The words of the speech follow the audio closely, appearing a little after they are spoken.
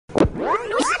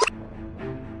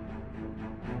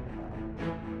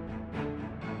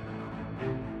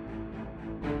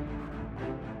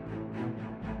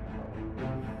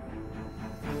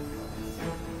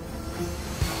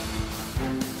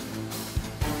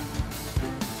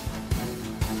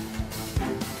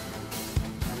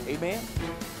amen,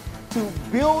 to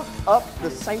build up the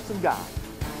saints of God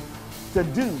to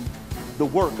do the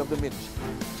work of the ministry.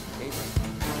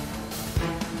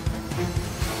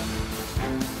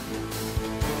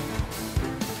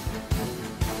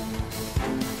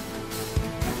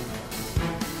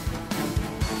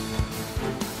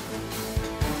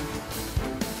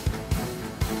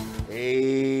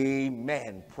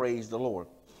 Amen. Praise the Lord.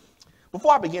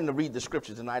 Before I begin to read the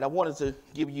scripture tonight, I wanted to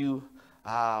give you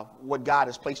what God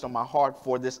has placed on my heart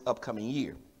for this upcoming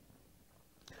year.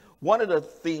 One of the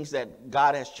things that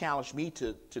God has challenged me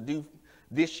to do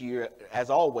this year, as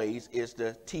always, is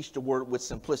to teach the word with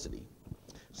simplicity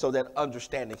so that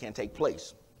understanding can take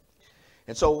place.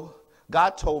 And so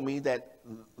God told me that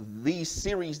these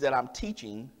series that I'm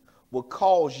teaching will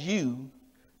cause you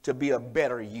to be a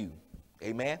better you.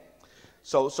 Amen.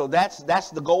 So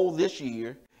that's the goal this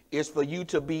year, is for you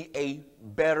to be a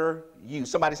better you.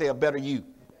 Somebody say a better you.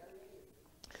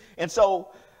 And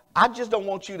so I just don't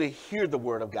want you to hear the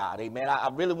word of God. Amen. I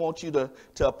really want you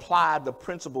to apply the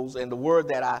principles and the word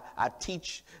that I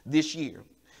teach this year,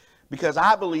 because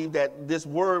I believe that this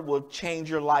word will change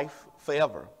your life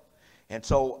forever. And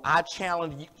so I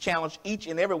challenge each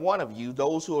and every one of you,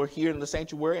 those who are here in the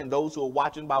sanctuary and those who are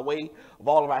watching by way of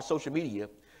all of our social media,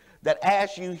 that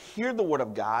as you hear the word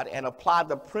of God and apply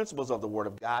the principles of the word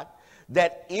of God,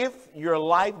 that if your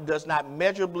life does not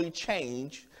measurably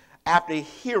change after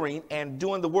hearing and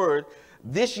doing the word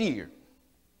this year,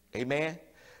 amen,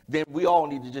 then we all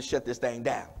need to just shut this thing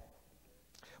down.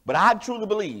 But I truly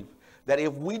believe that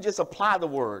if we just apply the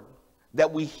word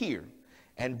that we hear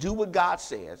and do what God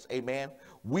says, amen,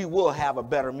 we will have a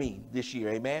better me this year,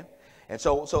 amen. And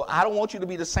so I don't want you to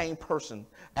be the same person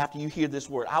after you hear this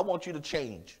word. I want you to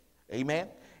change. Amen.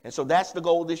 And so that's the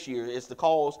goal this year, is to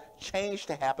cause change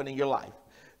to happen in your life,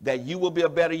 that you will be a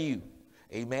better you.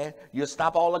 Amen. You'll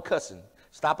stop all the cussing,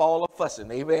 stop all the fussing.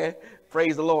 Amen.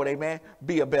 Praise the Lord. Amen.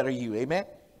 Be a better you. Amen.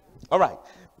 All right.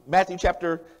 Matthew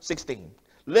chapter 16.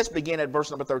 Let's begin at verse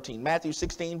number 13. Matthew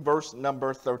 16, verse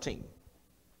number 13.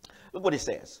 Look what it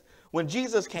says. When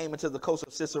Jesus came into the coast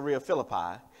of Caesarea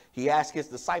Philippi, he asked his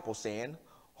disciples, saying,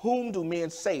 "Whom do men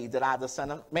say that I, the Son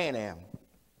of Man, am?"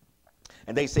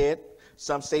 And they said,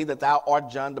 "Some say that thou art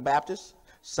John the Baptist,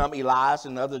 some Elias,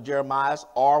 and others Jeremiah,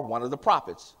 or one of the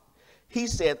prophets." He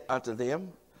said unto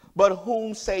them, "But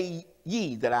whom say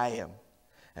ye that I am?"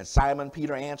 And Simon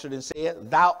Peter answered and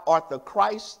said, "Thou art the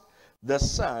Christ, the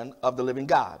Son of the living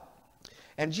God."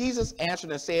 And Jesus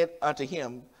answered and said unto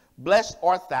him, "Blessed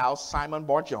art thou, Simon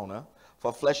Bar-Jonah,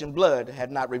 for flesh and blood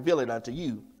had not revealed it unto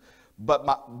you, but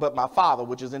my Father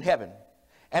which is in heaven.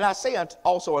 And I say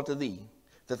also unto thee,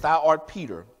 that thou art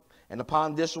Peter, and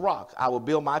upon this rock I will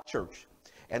build my church,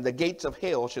 and the gates of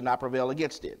hell shall not prevail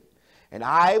against it. And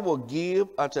I will give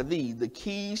unto thee the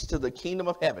keys to the kingdom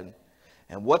of heaven,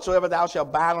 and whatsoever thou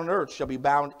shalt bind on earth shall be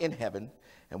bound in heaven,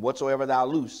 and whatsoever thou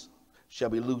loose shall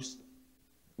be loosed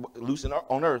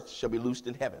on earth shall be loosed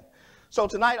in heaven." So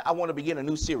tonight I want to begin a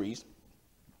new series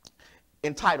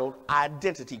entitled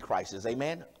Identity Crisis.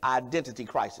 Amen. Identity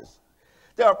Crisis.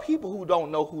 There are people who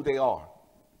don't know who they are.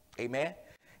 Amen.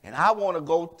 And I want to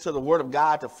go to the word of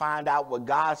God to find out what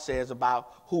God says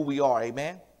about who we are.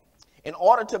 Amen. In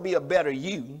order to be a better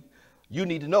you, you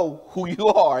need to know who you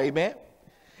are. Amen.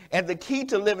 And the key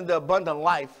to living the abundant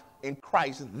life in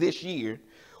Christ this year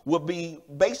will be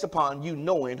based upon you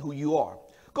knowing who you are.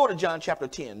 Go to John chapter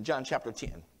 10. John chapter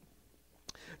 10.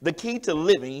 The key to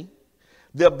living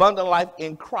the abundant life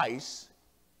in Christ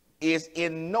is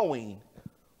in knowing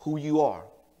who you are.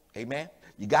 Amen.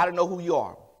 You got to know who you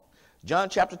are. John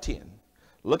chapter 10,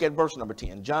 look at verse number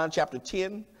 10. John chapter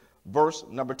 10, verse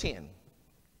number 10.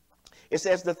 It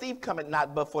says, "The thief cometh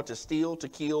not but for to steal, to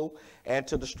kill, and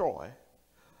to destroy.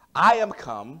 I am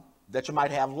come that you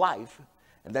might have life,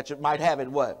 and that you might have it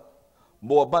what?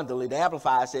 More abundantly." The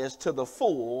Amplified says, "to the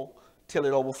full till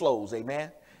it overflows."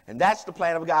 Amen. And that's the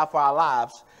plan of God for our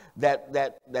lives,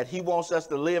 that he wants us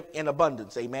to live in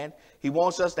abundance. Amen. He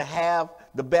wants us to have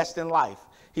the best in life.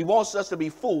 He wants us to be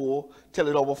full till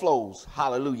it overflows.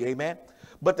 Hallelujah. Amen.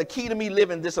 But the key to me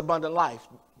living this abundant life,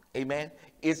 amen,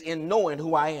 is in knowing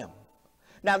who I am.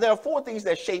 Now, there are four things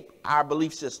that shape our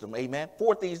belief system. Amen.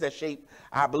 Four things that shape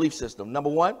our belief system. Number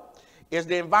one is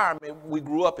the environment we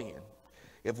grew up in.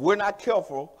 If we're not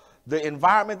careful, the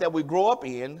environment that we grow up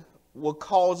in will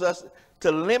cause us to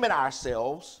limit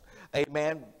ourselves,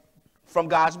 amen, from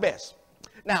God's best.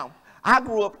 Now, I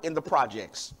grew up in the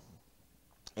projects.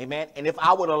 Amen. And if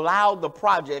I would allow the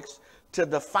projects to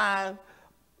define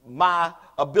my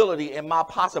ability and my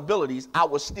possibilities, I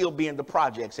would still be in the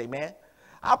projects. Amen.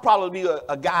 I'd probably be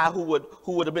a guy who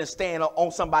would have been staying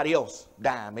on somebody else's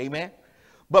dime. Amen.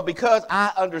 But because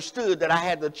I understood that I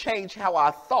had to change how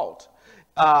I thought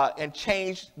and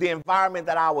change the environment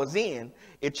that I was in,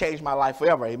 it changed my life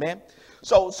forever. Amen.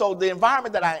 So the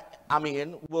environment that I'm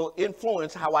in will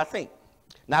influence how I think.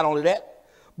 Not only that,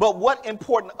 but what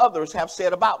important others have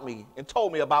said about me and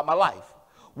told me about my life.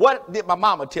 What did my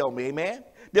mama tell me? Amen.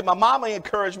 Did my mama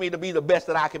encourage me to be the best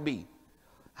that I can be?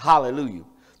 Hallelujah.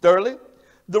 Thirdly,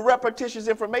 the repetitious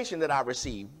information that I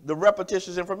receive. The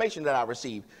repetitious information that I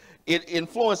receive. It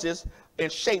influences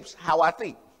and shapes how I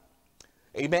think.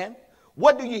 Amen.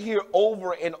 What do you hear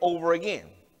over and over again?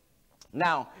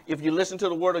 Now, if you listen to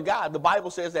the word of God, the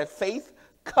Bible says that faith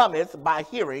cometh by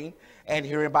hearing, and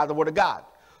hearing by the word of God.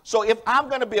 So if I'm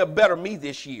going to be a better me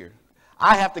this year,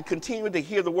 I have to continue to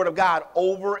hear the word of God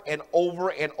over and over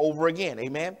and over again.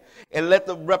 Amen. And let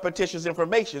the repetitious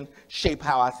information shape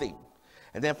how I think.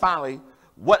 And then finally,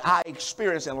 what I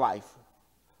experience in life,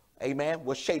 amen,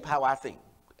 will shape how I think.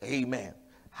 Amen.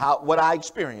 What I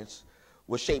experience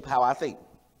will shape how I think.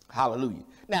 Hallelujah.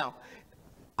 Now,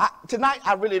 tonight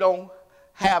I really don't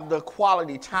have the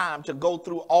quality time to go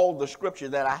through all the scripture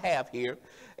that I have here,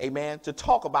 amen, to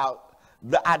talk about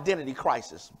the identity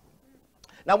crisis.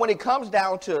 Now, when it comes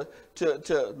down to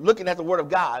looking at the word of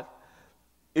God,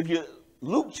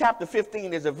 Luke chapter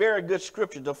 15 is a very good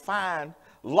scripture to find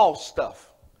lost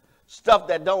stuff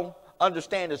that don't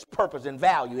understand its purpose and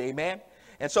value, amen.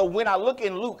 And so when I look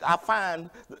in Luke, I find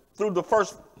through the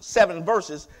first 7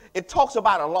 verses, it talks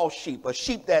about a lost sheep, a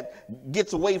sheep that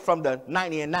gets away from the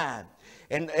 99.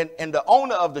 And the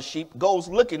owner of the sheep goes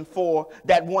looking for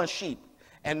that one sheep.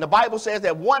 And the Bible says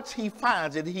that once he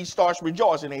finds it, he starts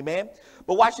rejoicing, amen.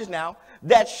 But watch this now,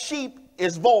 that sheep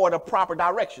is void of proper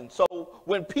direction. So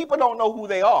when people don't know who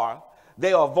they are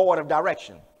void of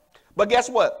direction. But guess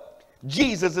what?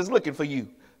 Jesus is looking for you.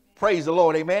 Praise the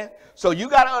Lord, amen. So you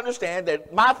got to understand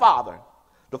that my Father,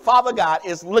 the Father God,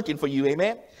 is looking for you,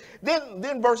 amen.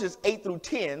 Then verses 8 through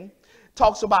 10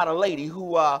 talks about a lady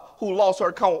who lost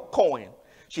her coin.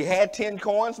 She had 10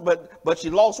 coins, but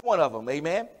she lost one of them,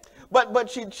 amen. But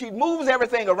she moves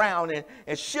everything around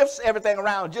and shifts everything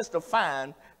around just to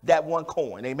find that one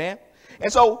coin, amen.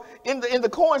 And so in the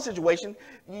coin situation,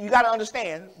 you got to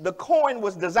understand the coin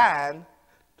was designed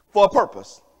for a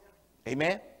purpose,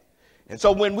 amen. And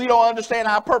so when we don't understand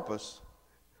our purpose,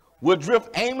 we'll drift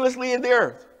aimlessly in the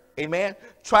earth, amen,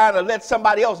 trying to let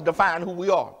somebody else define who we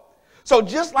are. So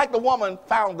just like the woman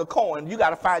found the coin, you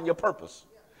got to find your purpose.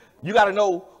 You got to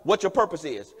know what your purpose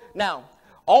is. Now,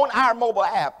 on our mobile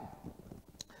app,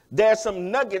 there's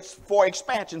some nuggets for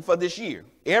expansion for this year.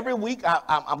 Every week,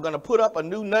 I'm going to put up a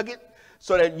new nugget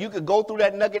so that you can go through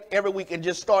that nugget every week and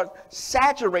just start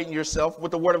saturating yourself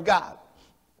with the word of God.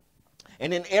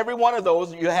 And in every one of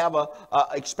those, you have a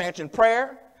expansion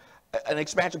prayer, an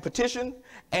expansion petition,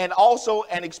 and also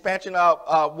an expansion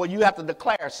where you have to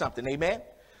declare something, amen?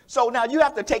 So now you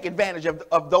have to take advantage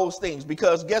of those things,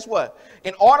 because guess what?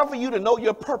 In order for you to know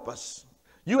your purpose,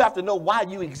 you have to know why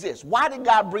you exist. Why did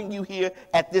God bring you here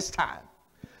at this time?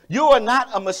 You are not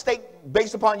a mistake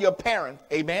based upon your parent,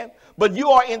 amen? But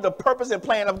you are in the purpose and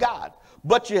plan of God.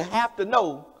 But you have to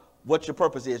know what your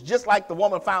purpose is. Just like the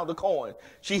woman found the coin.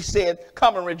 She said,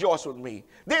 come and rejoice with me.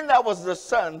 Then there was the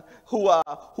son who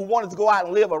wanted to go out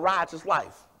and live a righteous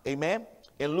life. Amen.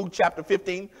 In Luke chapter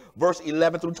 15, verse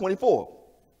 11 through 24.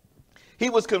 He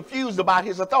was confused about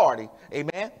his authority.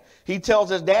 Amen. He tells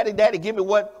his daddy, give me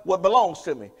what belongs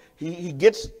to me. He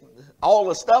gets all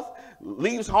the stuff,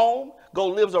 leaves home,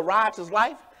 lives a righteous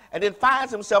life, and then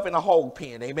finds himself in a hog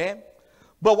pen. Amen.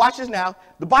 But watch this now.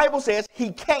 The Bible says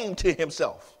he came to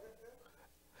himself.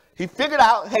 He figured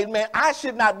out, hey, man, I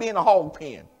should not be in a hog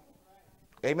pen.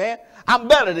 Amen. I'm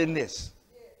better than this.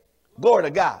 Glory to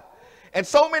God. And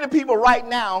so many people right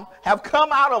now have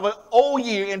come out of an old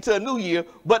year into a new year,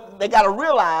 but they got to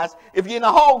realize if you're in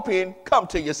a hog pen, come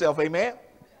to yourself. Amen.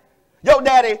 Your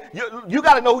daddy, you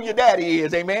got to know who your daddy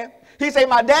is. Amen. He said,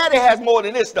 my daddy has more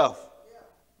than this stuff.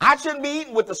 I shouldn't be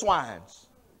eating with the swines.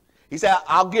 He said,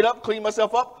 I'll get up, clean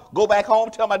myself up, go back home,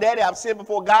 tell my daddy I've sinned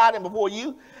before God and before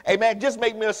you. Amen. Just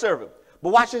make me a servant. But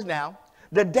watch this now.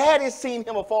 The daddy seen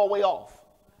him a far way off.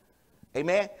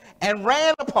 Amen. And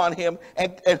ran upon him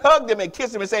and hugged him and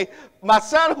kissed him and say, my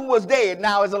son who was dead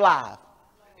now is alive.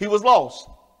 He was lost,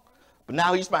 but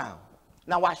now he's found.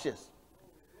 Now watch this.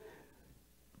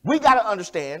 We got to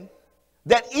understand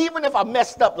that even if I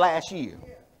messed up last year,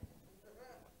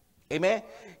 amen,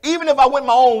 even if I went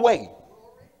my own way,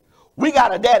 we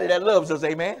got a daddy that loves us,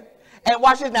 amen. And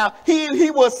watch this now. He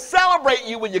will celebrate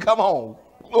you when you come home.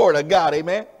 Glory to God,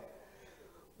 amen.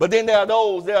 But then there are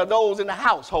those in the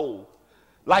household,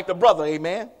 like the brother,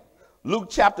 amen. Luke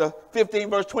chapter 15,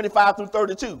 verse 25 through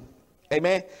 32.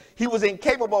 Amen. He was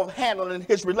incapable of handling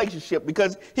his relationship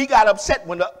because he got upset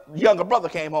when the younger brother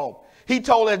came home. He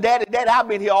told his daddy, Daddy, I've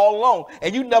been here all along,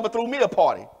 and you never threw me a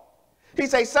party. He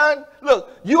said, son, look,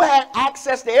 you had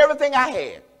access to everything I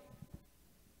had.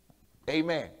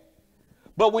 Amen.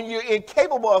 But when you're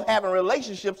incapable of having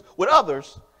relationships with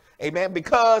others, amen,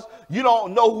 because you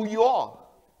don't know who you are.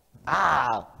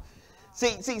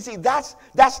 See, that's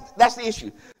the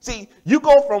issue. See, you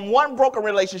go from one broken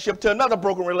relationship to another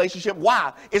broken relationship.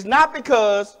 Why? It's not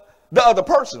because the other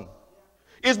person.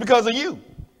 It's because of you.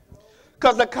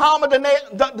 Because the common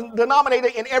denominator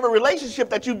in every relationship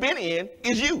that you've been in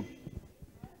is you.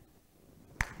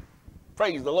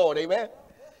 Praise the Lord, amen.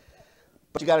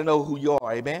 But you got to know who you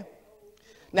are, amen.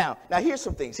 Now here's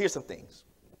some things.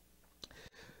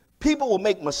 People will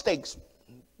make mistakes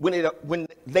when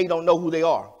they don't know who they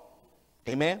are.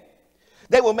 Amen.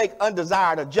 They will make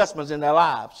undesired adjustments in their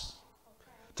lives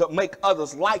to make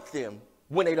others like them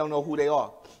when they don't know who they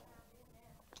are.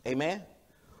 Amen.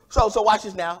 So watch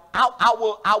this now.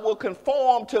 I will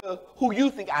conform to who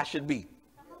you think I should be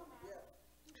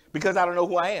because I don't know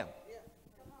who I am.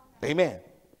 Amen.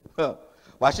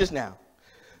 Watch this now.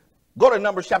 Go to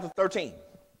Numbers chapter 13.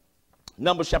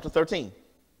 Numbers chapter 13.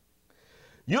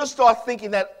 You'll start thinking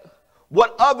that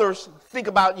what others think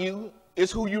about you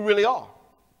is who you really are.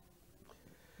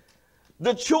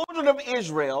 The children of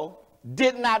Israel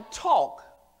did not talk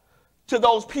to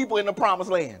those people in the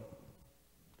promised land.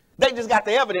 They just got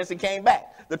the evidence and came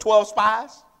back. The 12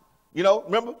 spies,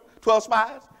 remember 12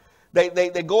 spies? They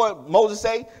go, Moses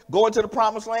say, go into the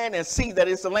promised land and see that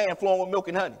it's a land flowing with milk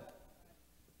and honey.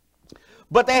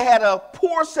 But they had a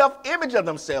poor self-image of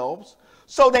themselves,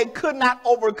 so they could not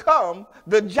overcome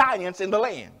the giants in the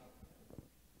land.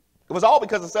 It was all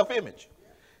because of self-image.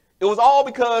 It was all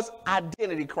because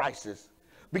identity crisis.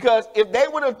 Because if they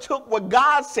would have took what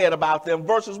God said about them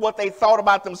versus what they thought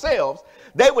about themselves,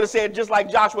 they would have said just like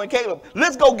Joshua and Caleb,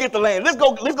 let's go get the land. Let's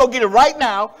go get it right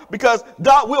now because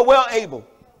God, we're well able.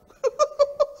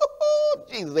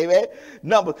 Jesus, amen.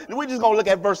 We're just going to look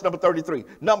at verse number 33.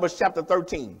 Numbers chapter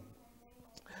 13.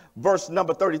 Verse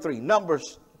number 33.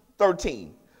 Numbers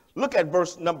 13. Look at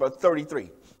verse number 33.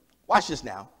 Watch this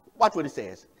now. Watch what it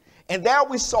says. And there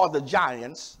we saw the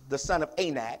giants, the son of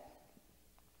Anak,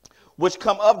 which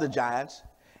come of the giants,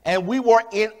 and we were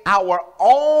in our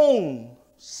own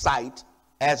sight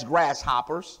as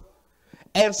grasshoppers,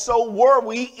 and so were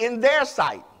we in their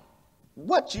sight.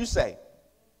 What you say?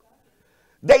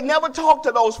 They never talked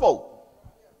to those folk.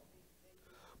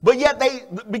 But yet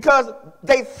because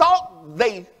they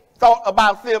thought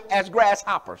about them as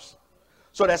grasshoppers.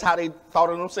 So that's how they thought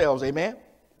of themselves, amen?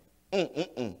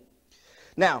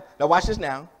 Now watch this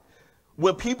now.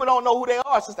 When people don't know who they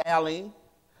are, Sister Aline,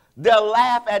 they'll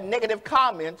laugh at negative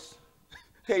comments,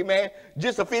 amen,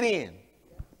 just to fit in.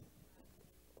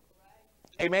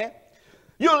 Amen?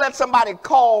 You'll let somebody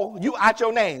call you out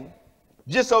your name,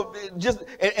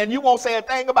 and you won't say a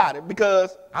thing about it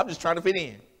because I'm just trying to fit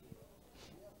in.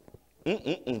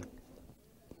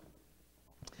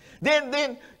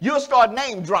 Then you'll start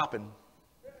name dropping.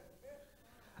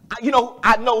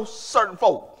 I know certain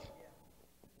folk.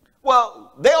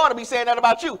 Well, they ought to be saying that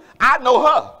about you. I know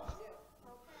her.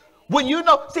 When you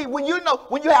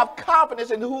have confidence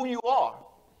in who you are,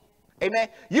 amen,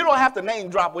 you don't have to name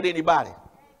drop with anybody.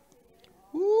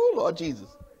 Ooh, Lord Jesus.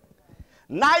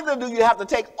 Neither do you have to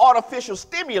take artificial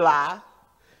stimuli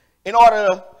in order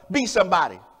to be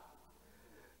somebody.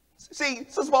 See,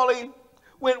 Sister Pauline,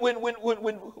 when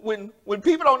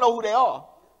people don't know who they are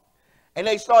and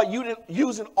they start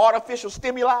using artificial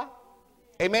stimuli,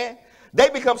 amen, they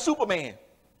become Superman.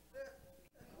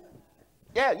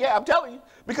 Yeah, I'm telling you.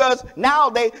 Because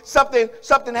now something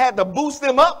had to boost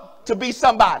them up to be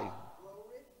somebody.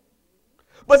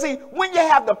 But see, when you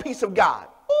have the peace of God,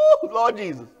 ooh, Lord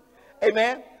Jesus,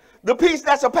 amen, the peace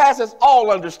that surpasses all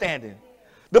understanding,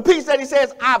 the peace that he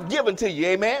says, I've given to you,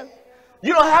 amen.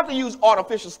 You don't have to use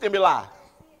artificial stimuli.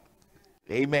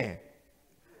 Amen.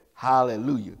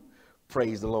 Hallelujah.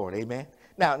 Praise the Lord, amen.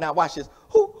 Now watch this.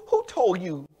 Who told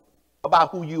you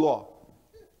about who you are?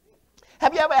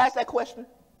 Have you ever asked that question?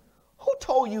 Who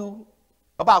told you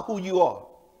about who you are?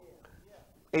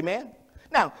 Amen.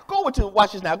 Now,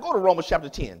 watch this now. Go to Romans chapter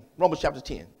 10. Romans chapter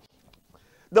 10.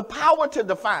 The power to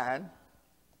define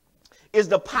is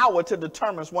the power to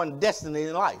determine one's destiny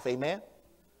in life. Amen.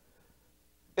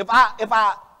 If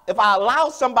I allow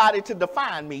somebody to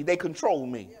define me, they control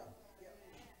me.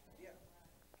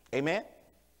 Amen.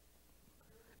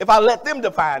 If I let them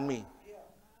define me,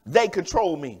 they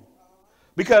control me.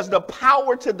 Because the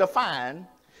power to define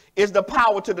is the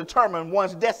power to determine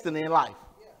one's destiny in life.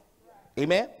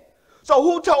 Amen. So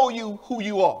who told you who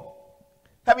you are?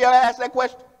 Have you ever asked that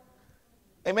question?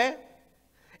 Amen.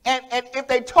 And if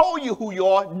they told you who you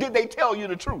are, did they tell you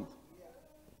the truth?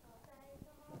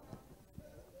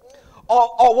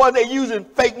 Or were they using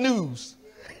fake news?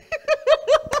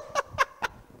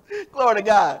 Glory to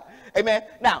God. Amen.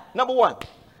 Now, number one,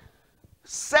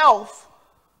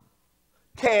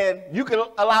 you can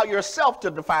allow yourself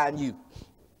to define you.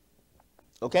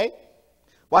 Okay?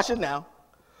 Watch it now.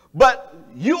 But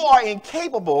you are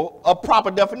incapable of proper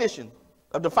definition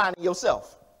of defining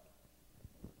yourself.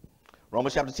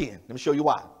 Romans chapter 10. Let me show you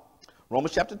why.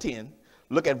 Romans chapter 10.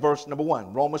 Look at verse number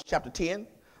 1. Romans chapter 10,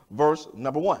 verse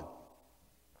number 1.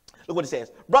 Look what it says.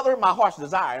 Brother, my heart's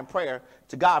desire and prayer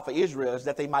to God for Israel is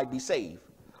that they might be saved.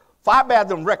 For I bear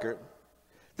them record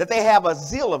that they have a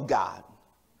zeal of God,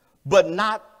 but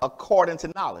not according to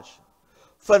knowledge.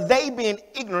 For they, being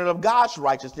ignorant of God's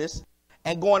righteousness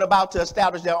and going about to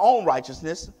establish their own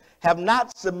righteousness, have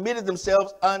not submitted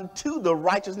themselves unto the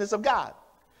righteousness of God.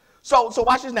 So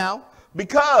watch this now.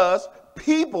 Because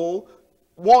people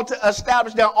want to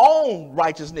establish their own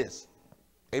righteousness.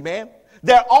 Amen.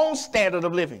 Their own standard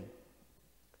of living.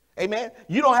 Amen.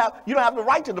 You don't have the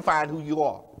right to define who you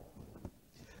are.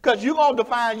 Because you're going to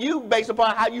define you based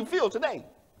upon how you feel today.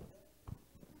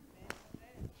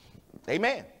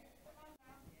 Amen.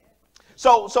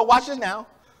 So watch this now.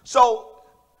 So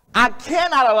I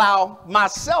cannot allow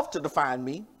myself to define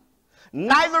me.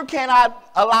 Neither can I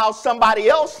allow somebody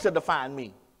else to define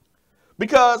me.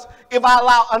 Because if I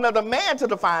allow another man to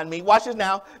define me, watch this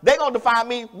now, they're going to define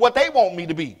me what they want me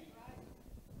to be.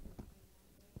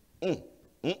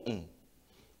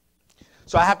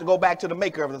 So I have to go back to the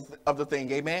maker of the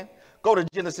thing, amen? Go to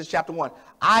Genesis chapter 1.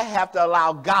 I have to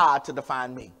allow God to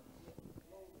define me.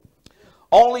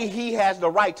 Only he has the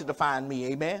right to define me,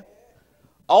 amen?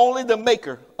 Only the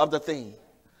maker of the thing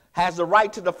has the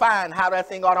right to define how that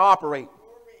thing ought to operate.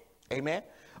 Amen?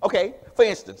 Okay, for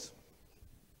instance,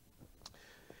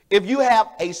 if you have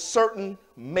a certain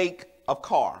make of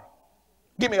car,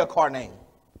 give me a car name.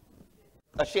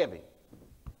 A Chevy.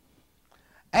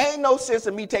 Ain't no sense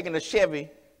in me taking a Chevy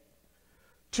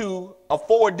to a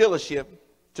Ford dealership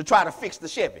to try to fix the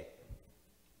Chevy.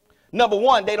 Number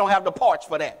one, they don't have the parts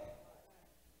for that.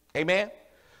 Amen.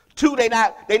 Two, they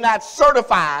not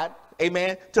certified,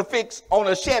 amen, to fix on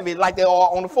a Chevy like they are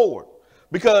on a Ford,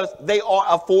 because they are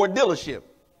a Ford dealership.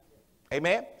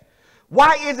 Amen.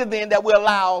 Why is it then that we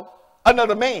allow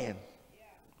another man,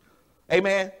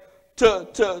 amen,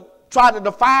 to try to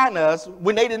define us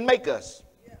when they didn't make us?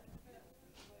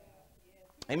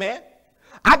 Amen.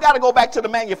 I got to go back to the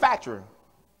manufacturer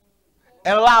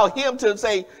and allow him to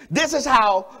say, this is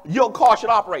how your car should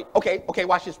operate. Okay,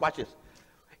 watch this.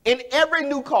 In every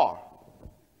new car,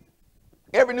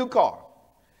 in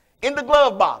the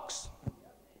glove box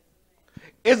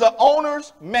is an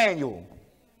owner's manual.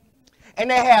 And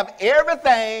they have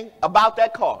everything about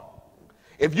that car.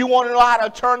 If you want to know how to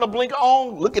turn the blinker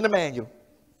on, look in the manual.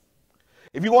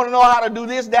 If you want to know how to do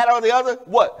this, that, or the other,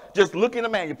 what? Just look in the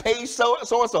manual. Page so and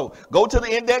so. Go to the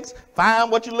index,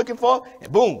 find what you're looking for, and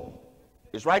boom,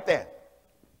 it's right there.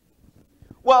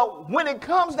 Well, when it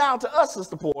comes down to us,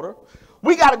 Sister Porter,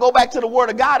 we got to go back to the Word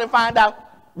of God and find out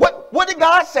what did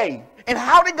God say? And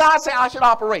how did God say I should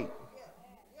operate?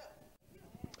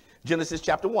 Genesis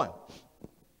chapter 1.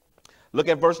 Look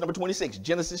at verse number 26.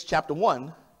 Genesis chapter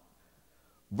 1,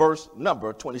 verse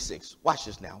number 26. Watch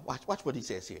this now. Watch what he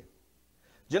says here.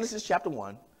 Genesis chapter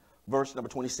 1, verse number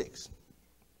 26.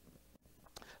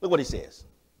 Look what he says.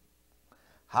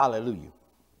 Hallelujah.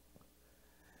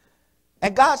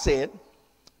 And God said,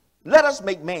 let us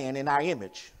make man in our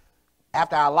image,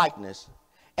 after our likeness,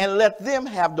 and let them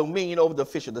have dominion over the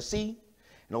fish of the sea,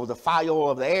 and over the fowl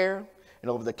of the air,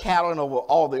 and over the cattle, and over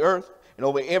all the earth, and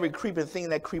over every creeping thing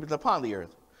that creepeth upon the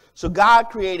earth. So God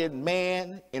created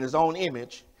man in his own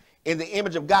image. In the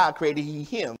image of God created he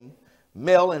him.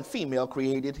 Male and female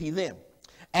created he them.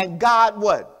 And God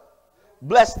what?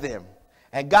 Blessed them.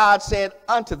 And God said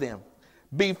unto them,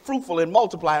 be fruitful and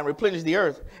multiply and replenish the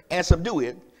earth and subdue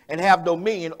it, and have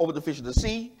dominion over the fish of the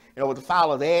sea, and over the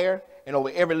fowl of the air, and over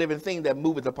every living thing that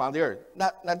moveth upon the earth.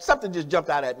 Now something just jumped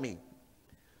out at me.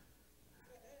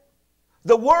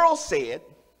 The world said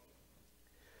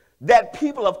that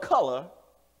people of color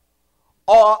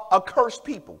are a cursed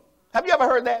people. Have you ever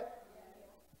heard that?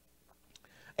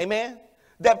 Amen.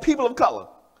 That people of color,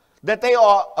 that they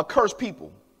are a cursed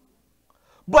people.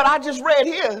 But I just read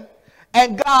here,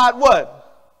 and God what?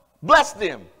 Blessed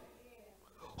them.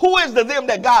 Who is the them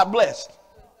that God blessed?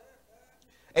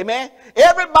 Amen.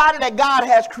 Everybody that God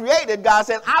has created, God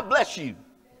says, I bless you.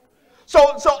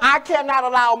 So I cannot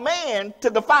allow man to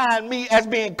define me as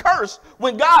being cursed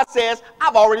when God says,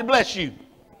 I've already blessed you.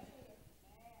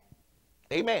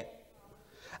 Amen.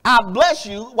 I've blessed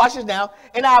you, watch this now,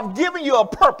 and I've given you a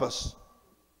purpose.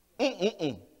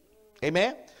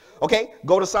 Amen. Okay,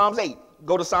 go to Psalms 8.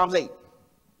 Go to Psalms 8.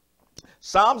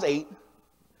 Psalms 8,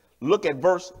 look at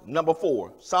verse number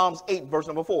 4. Psalms 8, verse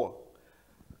number 4.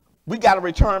 We got to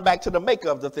return back to the maker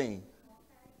of the thing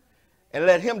and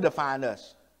let him define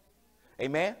us.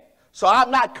 Amen. So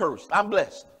I'm not cursed. I'm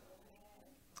blessed.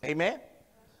 Amen.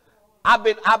 I've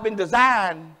been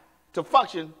designed to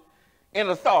function in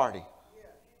authority.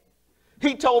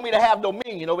 He told me to have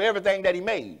dominion over everything that he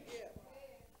made.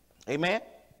 Amen.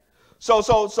 So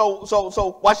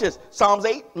watch this. Psalms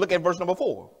 8, look at verse number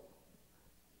 4.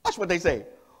 Watch what they say.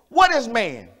 What is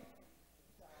man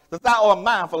that thou art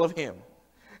mindful of him,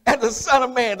 and the son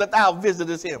of man that thou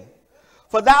visitest him?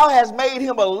 For thou hast made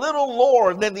him a little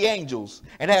lower than the angels,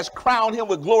 and hast crowned him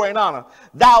with glory and honor.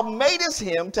 Thou madest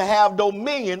him to have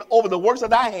dominion over the works of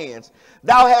thy hands.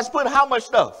 Thou hast put how much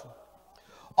stuff?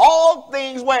 All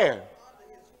things where?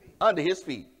 Under his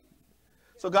feet.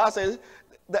 So God says,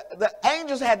 the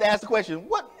angels had to ask the question,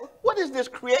 what is this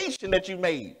creation that you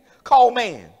made called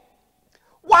man?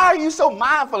 Why are you so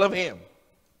mindful of him?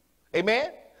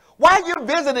 Amen? Why are you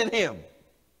visiting him?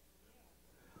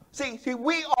 See,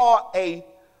 we are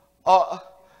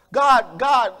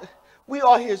we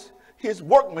are his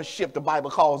workmanship, the Bible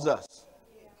calls us.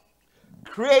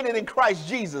 Created in Christ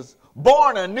Jesus,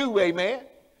 born anew, amen.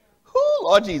 Whoo,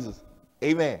 Lord Jesus,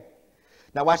 amen.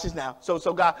 Now watch this now. So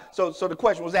the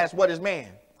question was asked, what is man?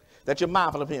 That you're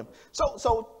mindful of him.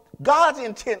 So God's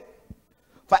intent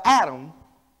for Adam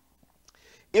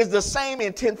is the same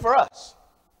intent for us.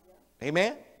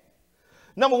 Amen.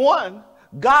 Number one,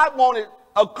 God wanted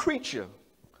a creature,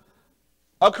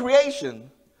 a creation,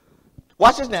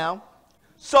 watch this now,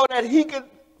 so that he could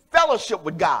fellowship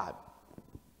with God.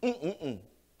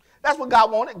 That's what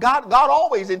God wanted. God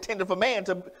always intended for man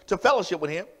to fellowship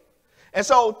with him. And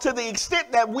so to the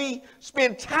extent that we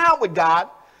spend time with God,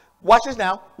 watch this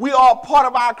now, we are part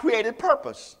of our created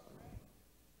purpose.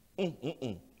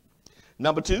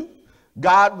 Number two,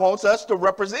 God wants us to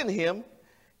represent him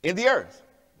in the earth.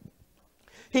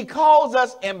 He calls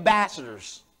us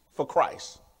ambassadors for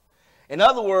Christ. In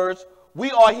other words,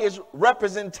 we are his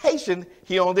representation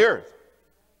here on the earth.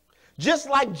 Just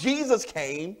like Jesus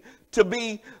came to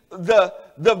be the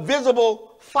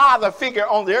visible father figure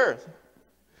on the earth.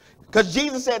 Because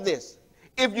Jesus said this,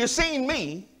 if you've seen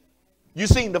me, you've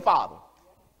seen the Father.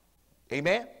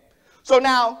 Amen. So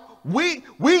now we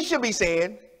should be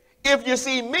saying, if you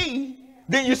see me,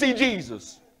 then you see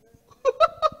Jesus.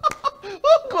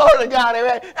 Glory to God,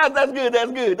 amen. That's good,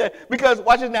 that's good. Because,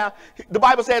 watch it now, the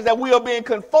Bible says that we are being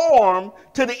conformed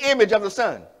to the image of the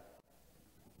Son.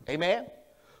 Amen.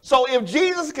 So if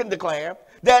Jesus can declare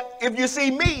that if you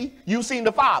see me, you've seen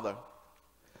the Father,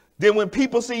 then when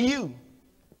people see you,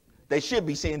 they should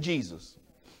be seeing Jesus.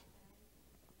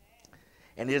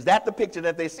 And is that the picture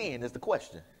that they're seeing is the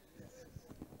question.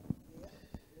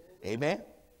 Amen.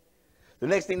 The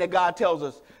next thing that God tells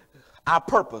us, our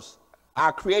purpose,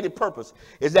 our created purpose,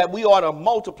 is that we ought to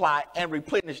multiply and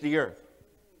replenish the earth.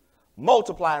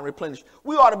 Multiply and replenish.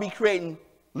 We ought to be creating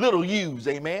little yous,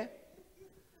 amen.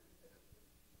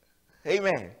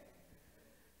 Amen.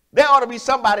 There ought to be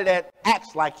somebody that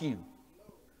acts like you,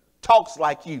 talks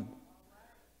like you.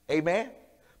 Amen.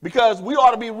 Because we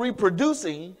ought to be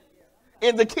reproducing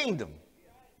in the kingdom.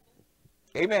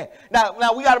 Amen.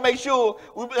 Now we got to make sure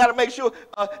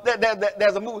that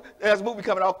there's a movie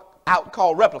coming out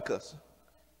called Replicas.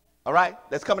 All right,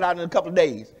 that's coming out in a couple of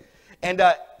days, and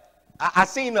I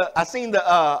seen the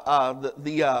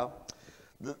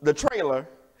trailer,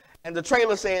 and the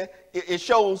trailer said it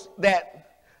shows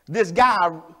that this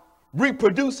guy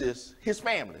reproduces his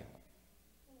family,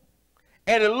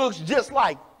 and it looks just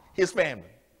like his family.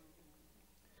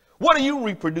 What are you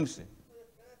reproducing?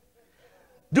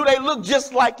 Do they look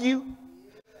just like you?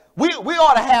 We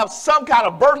ought to have some kind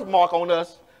of birthmark on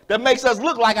us that makes us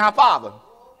look like our father.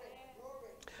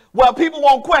 Well, people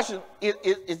won't question,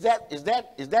 is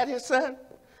that his son?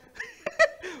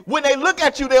 When they look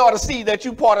at you, they ought to see that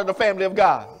you're part of the family of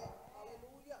God.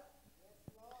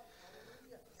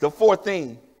 The fourth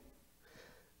thing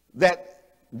that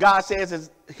God says is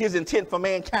his intent for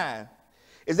mankind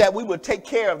is that we would take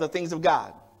care of the things of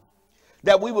God,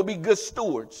 that we would be good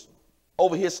stewards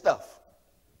over his stuff.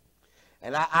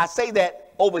 And I say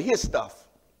that over his stuff.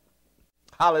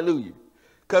 Hallelujah.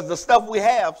 Because the stuff we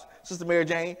have, Sister Mary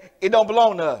Jane, it don't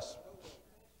belong to us.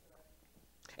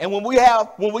 And when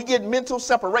we get mental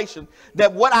separation,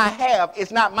 that what I have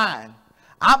is not mine.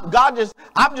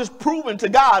 I'm just proving to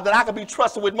God that I can be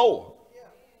trusted with more.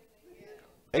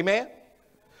 Amen.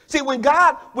 See, when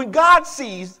God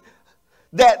sees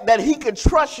that he can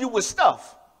trust you with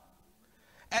stuff,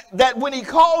 that when he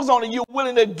calls on you, you're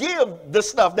willing to give the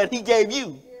stuff that he gave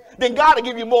you, then God will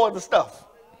give you more of the stuff.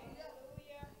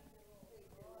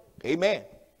 Amen.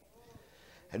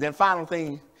 And then final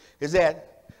thing is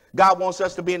that God wants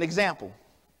us to be an example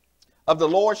of the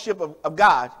lordship of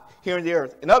God here in the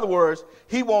earth. In other words,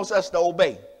 he wants us to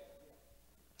obey.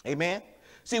 Amen.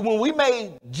 See, when we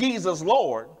made Jesus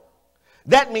Lord,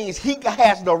 that means he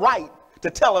has the right to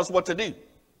tell us what to do.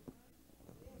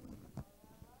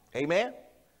 Amen.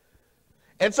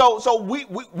 And so we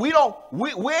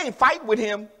ain't fighting with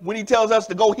him when he tells us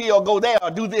to go here or go there or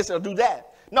do this or do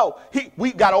that. No,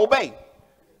 we got to obey.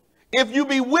 If you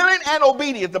be willing and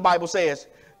obedient, the Bible says,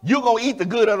 you're going to eat the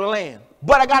good of the land.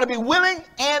 But I got to be willing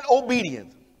and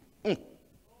obedient.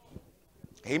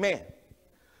 Amen.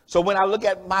 So when I look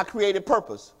at my created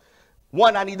purpose,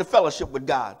 1, I need to fellowship with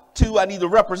God. 2, I need to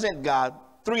represent God.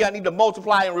 3, I need to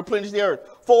multiply and replenish the earth.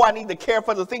 4, I need to care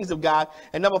for the things of God.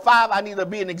 And number 5, I need to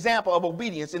be an example of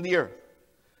obedience in the earth.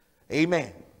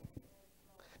 Amen.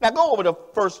 Now go over to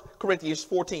 1 Corinthians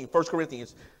 14, 1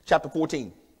 Corinthians chapter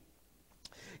 14.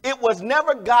 It was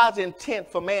never God's intent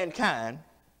for mankind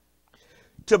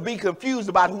to be confused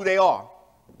about who they are.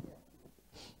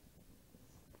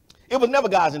 It was never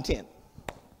God's intent.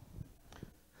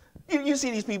 You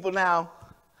see these people now,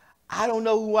 I don't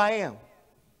know who I am.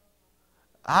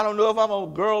 I don't know if I'm a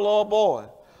girl or a boy.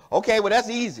 Okay, well, that's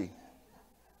easy.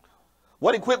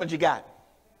 What equipment you got?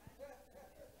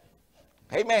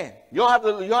 Hey, man, you don't have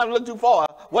to look too far.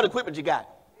 What equipment you got?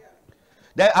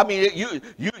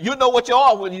 You know what you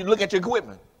are when you look at your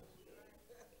equipment.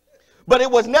 But it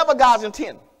was never God's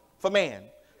intent for man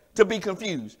to be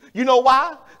confused. You know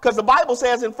why? Because the Bible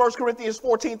says in 1 Corinthians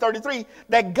 14:33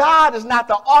 that God is not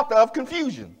the author of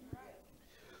confusion.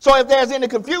 So if there's any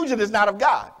confusion, it's not of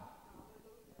God.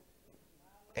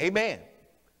 Amen.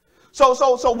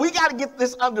 So we got to get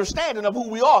this understanding of who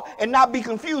we are and not be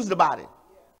confused about it.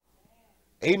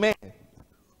 Amen.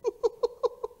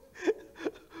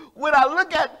 When I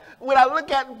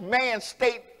look at man's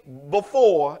state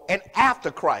before and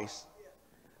after Christ,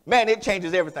 man, it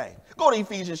changes everything. Go to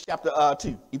Ephesians chapter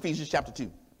 2. Ephesians chapter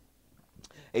 2.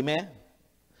 Amen.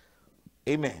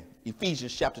 Amen.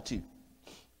 Ephesians chapter 2.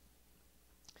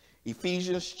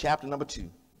 Ephesians chapter number 2.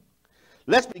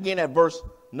 Let's begin at verse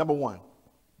number 1.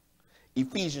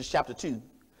 Ephesians chapter 2,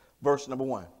 verse number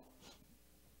 1.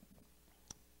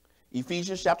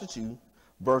 Ephesians chapter 2,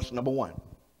 verse number 1.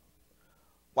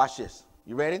 Watch this.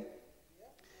 You ready?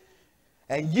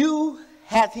 And you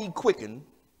hath he quickened,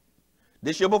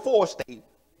 this your before state,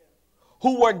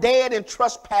 who were dead in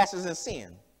trespasses and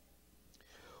sin,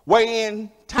 wherein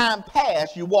time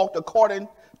past you walked according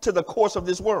to the course of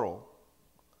this world,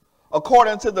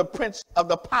 according to the prince of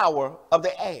the power of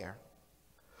the air,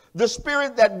 the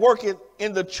spirit that worketh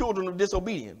in the children of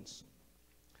disobedience,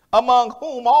 among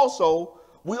whom also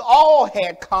we all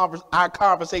had our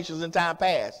conversations in time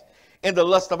past, in the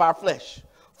lust of our flesh,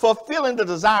 fulfilling the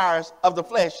desires of the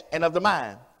flesh and of the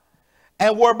mind,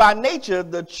 and were by nature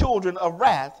the children of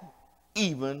wrath,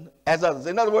 even as others.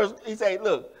 In other words, he said,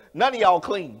 look, none of y'all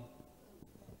clean.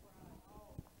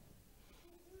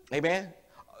 Amen.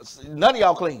 None of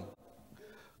y'all clean.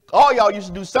 All y'all used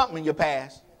to do something in your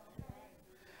past.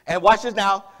 And watch this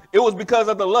now. It was because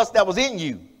of the lust that was in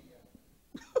you.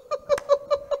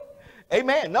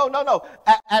 Amen. No.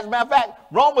 As a matter of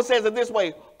fact, Romans says it this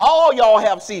way. All y'all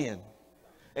have sinned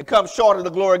and come short of the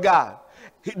glory of God.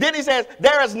 Then he says,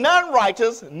 there is none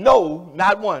righteous. No,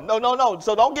 not one. No.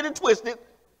 So don't get it twisted.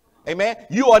 Amen.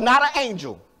 You are not an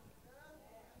angel.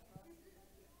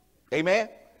 Amen.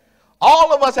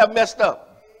 All of us have messed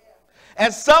up.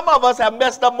 And some of us have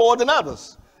messed up more than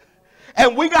others.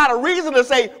 And we got a reason to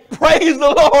say, praise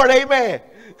the Lord. Amen.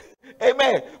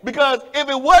 Amen. Because if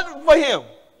it wasn't for him,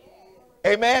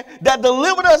 amen, that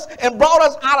delivered us and brought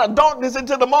us out of darkness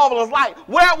into the marvelous light,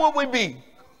 where would we be?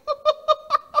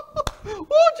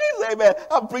 Oh, Jesus, amen.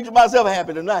 I'm preaching myself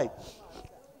happy tonight.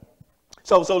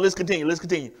 So let's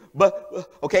continue. But,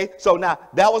 okay, so now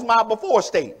that was my before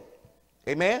state.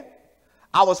 Amen.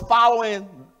 I was following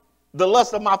the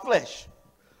lust of my flesh,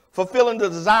 fulfilling the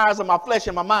desires of my flesh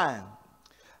and my mind.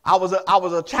 I was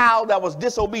a child that was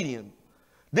disobedient.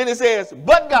 Then it says,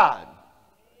 but God,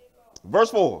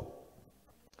 verse 4,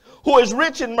 who is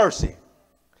rich in mercy.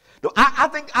 I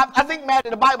think, Matt,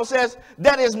 the Bible says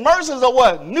that his mercies are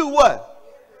what? New what?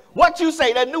 What you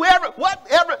say? That new every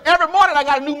morning I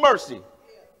got a new mercy.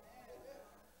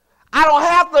 I don't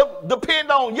have to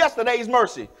depend on yesterday's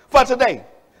mercy for today.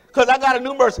 because I got a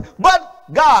new mercy. But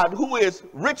God, who is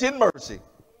rich in mercy,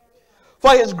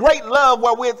 for his great love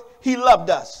wherewith he loved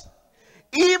us,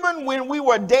 even when we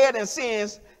were dead in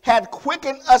sins, had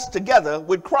quickened us together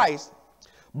with Christ.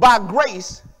 By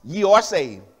grace ye are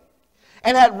saved,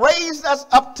 and had raised us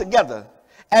up together,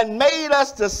 and made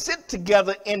us to sit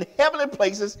together in heavenly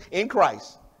places in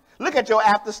Christ. Look at your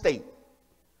after state.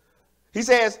 He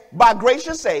says, by grace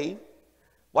you're saved.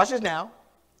 Watch this now.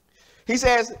 He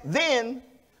says, then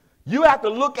you have to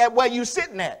look at where you're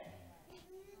sitting at.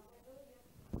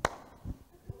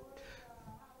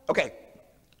 Okay.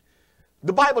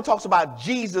 The Bible talks about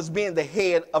Jesus being the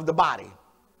head of the body,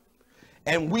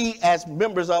 and we as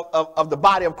members of the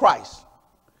body of Christ.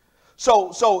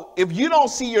 So if you don't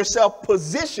see yourself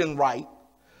positioned right,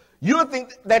 you'll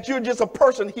think that you're just a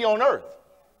person here on earth.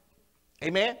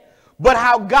 Amen. But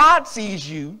how God sees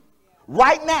you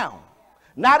right now,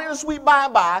 not in a sweet by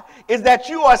and by, is that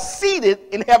you are seated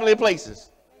in heavenly places.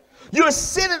 You're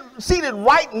seated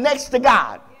right next to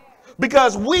God,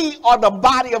 because we are the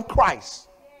body of Christ.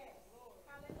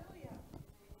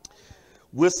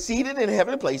 We're seated in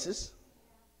heavenly places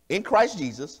in Christ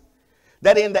Jesus,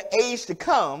 that in the age to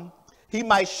come, he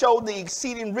might show the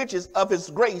exceeding riches of his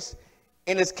grace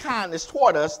and his kindness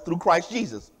toward us through Christ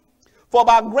Jesus. For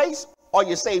by grace are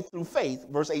you saved through faith,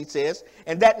 verse 8 says,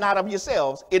 and that not of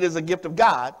yourselves, it is a gift of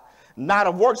God, not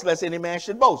of works, lest any man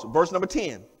should boast. Verse number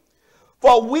 10.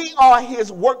 For we are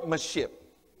his workmanship,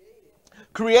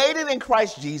 created in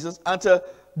Christ Jesus unto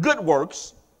good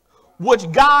works,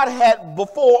 which God had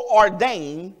before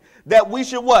ordained that we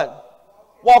should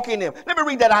what? Walk in them. Let me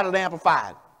read that out of the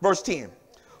Amplified. Verse 10.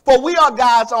 For we are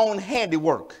God's own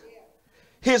handiwork,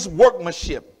 his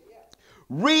workmanship,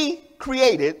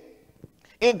 recreated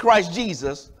in Christ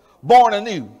Jesus, born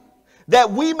anew, that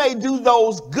we may do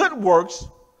those good works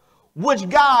which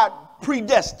God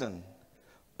predestined,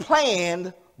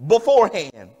 planned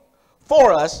beforehand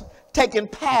for us, taking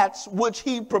paths which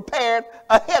he prepared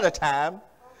ahead of time,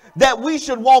 that we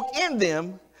should walk in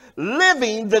them,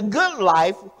 living the good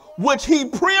life which he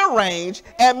prearranged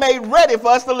and made ready for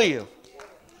us to live.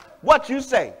 What you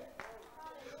say?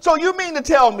 So you mean to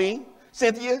tell me,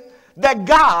 Cynthia, that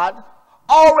God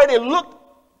already looked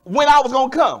when I was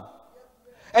going to come,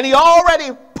 and he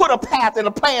already put a path and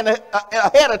a plan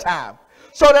ahead of time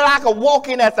so that I could walk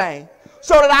in that thing,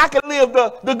 so that I could live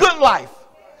the good life,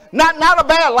 not a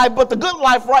bad life, but the good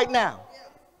life right now.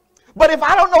 But if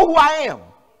I don't know who I am,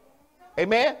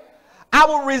 amen, I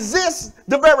will resist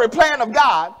the very plan of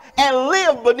God and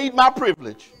live beneath my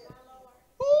privilege.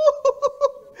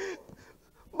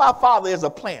 My father is a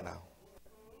planner.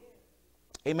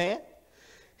 Amen.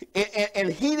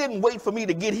 And he didn't wait for me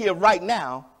to get here right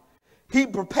now. He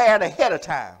prepared ahead of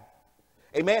time.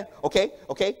 Amen. Okay.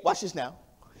 Watch this now.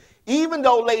 Even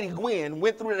though Lady Gwen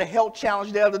went through the health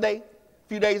challenge the other day, a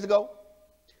few days ago,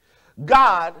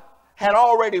 God had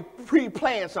already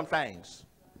pre-planned some things.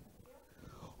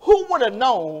 Who would have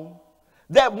known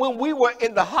that when we were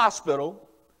in the hospital,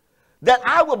 that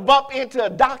I would bump into a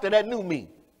doctor that knew me,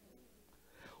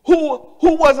 who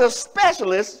was a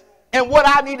specialist in what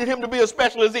I needed him to be a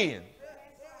specialist in.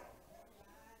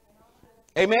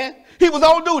 Amen. He was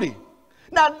on duty.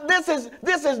 Now this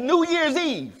is New Year's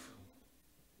Eve.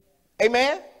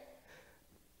 Amen.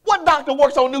 What doctor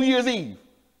works on New Year's Eve?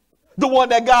 The one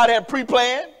that God had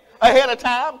pre-planned ahead of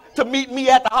time to meet me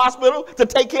at the hospital to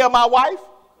take care of my wife.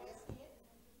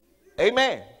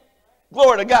 Amen.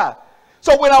 Glory to God.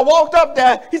 So when I walked up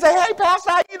there, he said, "Hey, Pastor,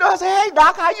 how you doing?" I said, "Hey,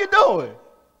 Doc, how you doing?"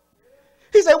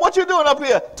 He said, "What you doing up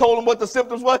here?" Told him what the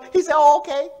symptoms were. He said, "Oh,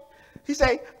 okay." He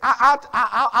said,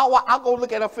 I'll go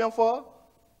look at a film for her.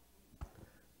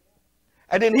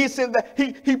 And then he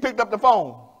picked up the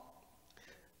phone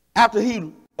after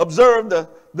he observed the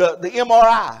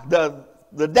MRI,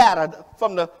 the data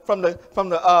from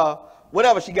the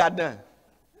whatever she got done.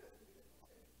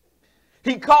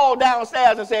 He called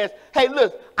downstairs and says, "Hey,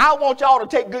 look, I want y'all to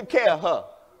take good care of her."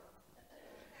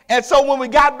 And so when we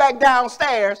got back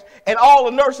downstairs and all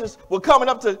the nurses were coming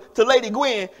up to Lady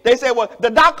Gwen, they said, "Well, the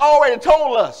doctor already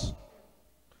told us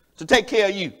to take care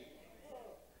of you."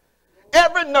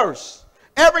 Every nurse,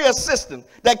 every assistant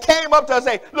that came up to us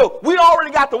and said, "Look, we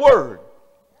already got the word."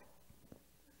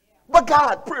 But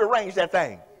God prearranged that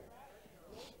thing.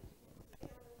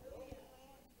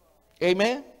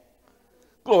 Amen.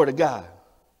 Glory to God.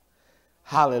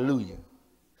 Hallelujah.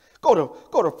 Go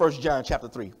to 1 John chapter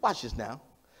 3. Watch this now.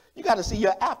 You got to see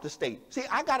your after state. See,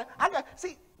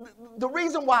 see, the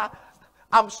reason why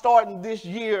I'm starting this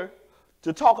year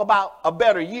to talk about a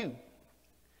better you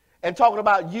and talking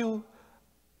about you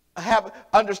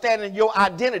understanding your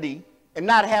identity and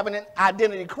not having an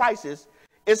identity crisis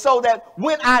is so that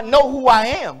when I know who I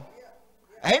am,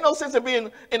 ain't no sense of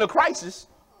being in a crisis.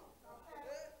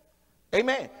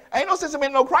 Amen. Ain't no sense of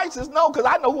being in no crisis. No, because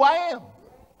I know who I am.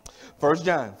 1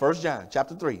 John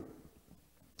chapter 3.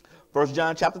 1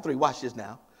 John chapter 3. Watch this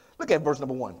now. Look at verse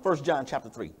number 1. 1 John chapter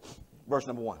 3. Verse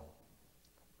number 1.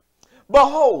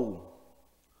 Behold,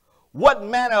 what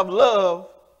manner of love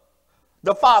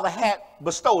the Father had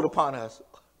bestowed upon us.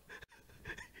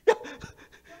 Look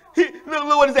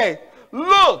what he says.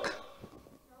 Look.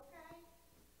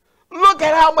 Look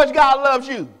at how much God loves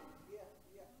you.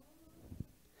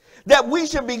 That we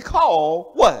should be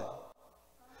called what?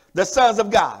 The sons of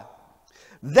God.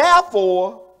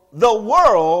 Therefore, the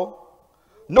world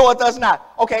knoweth us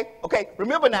not. Okay.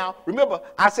 Remember now. Remember,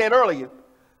 I said earlier,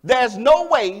 there's no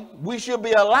way we should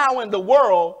be allowing the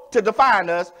world to define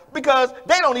us because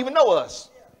they don't even know us.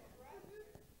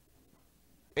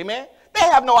 Amen. They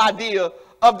have no idea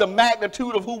of the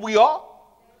magnitude of who we are.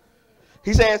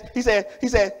 He says,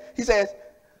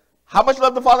 how much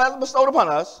love the Father has bestowed upon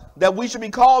us, that we should be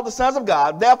called the sons of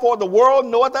God. Therefore, the world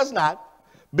knoweth us not,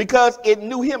 because it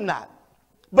knew him not.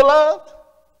 Beloved,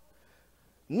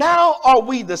 now are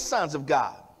we the sons of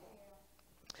God,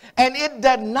 and it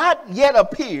does not yet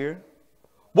appear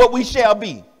what we shall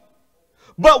be.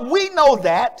 But we know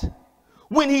that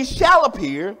when he shall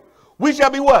appear, we shall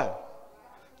be what?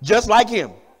 Just like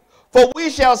him. For we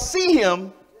shall see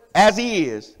him as he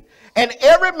is. And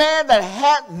every man that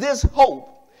hath this hope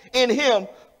in him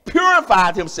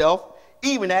purified himself,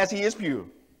 even as he is pure.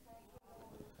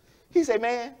 He said,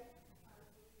 man,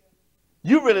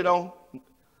 you really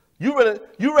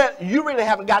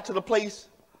haven't got to the place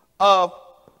of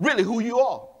really who you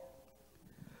are.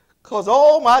 Because,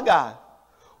 oh my God,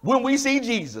 when we see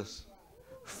Jesus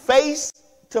face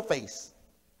to face,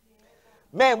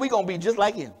 man, we're going to be just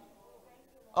like him.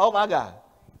 Oh my God.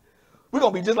 We're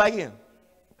going to be just like him.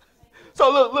 So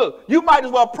look, you might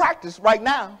as well practice right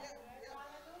now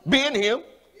being him.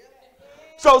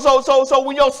 So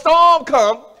when your storm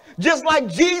comes, just like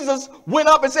Jesus went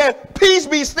up and said, peace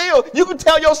be still, you can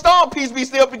tell your storm, peace be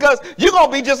still, because you're going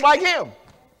to be just like him.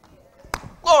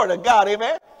 Glory to God,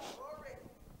 amen.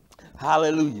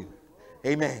 Hallelujah.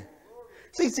 Amen.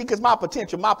 See, because my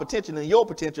potential and your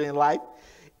potential in life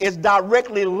is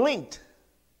directly linked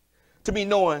to me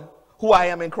knowing who I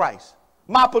am in Christ.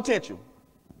 My potential.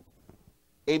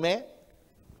 Amen.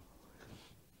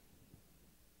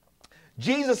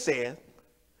 Jesus said,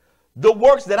 the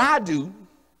works that I do,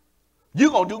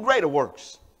 you're going to do greater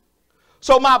works.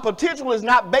 So my potential is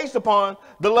not based upon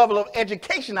the level of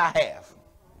education I have.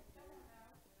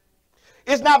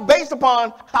 It's not based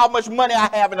upon how much money I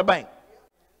have in the bank.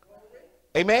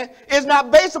 Amen. It's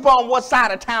not based upon what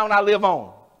side of town I live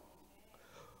on.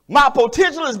 My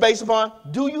potential is based upon,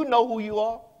 do you know who you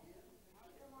are?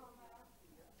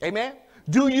 Amen.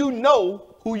 Do you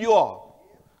know who you are?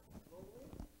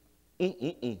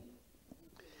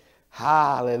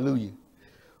 Hallelujah.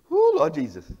 Woo, Lord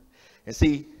Jesus. And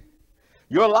see,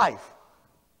 your life,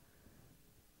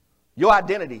 your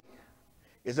identity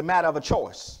is a matter of a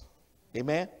choice.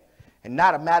 Amen. And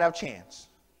not a matter of chance.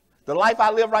 The life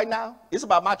I live right now, it's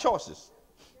about my choices.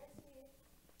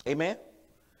 Amen.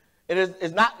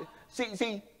 It's not,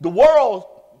 see, the world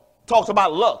talks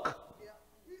about luck.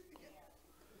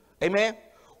 Amen.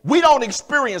 We don't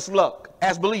experience luck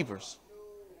as believers.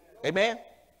 Amen.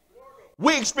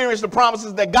 We experience the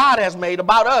promises that God has made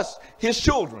about us, his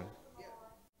children.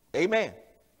 Amen.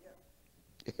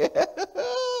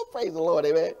 Praise the Lord.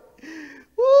 Amen.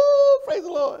 Woo, praise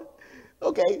the Lord.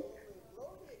 Okay.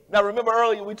 Now remember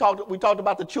earlier we talked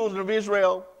about the children of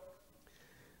Israel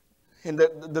and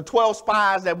the 12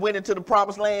 spies that went into the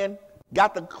promised land,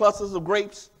 got the clusters of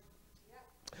grapes,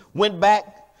 went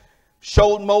back,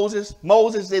 showed Moses,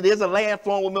 it is a land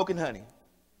flowing with milk and honey.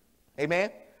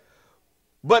 Amen.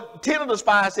 But 10 of the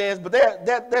spies says, but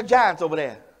they're giants over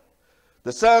there.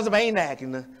 The sons of Anak,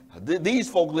 and these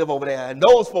folk live over there, and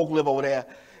those folk live over there.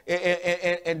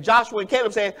 And Joshua and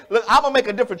Caleb said, look, I'm going to make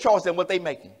a different choice than what they're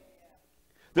making.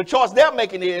 The choice they're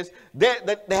making is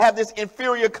they have this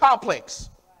inferior complex.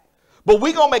 But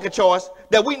we're going to make a choice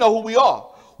that we know who we are.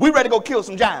 We're ready to go kill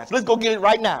some giants. Let's go get it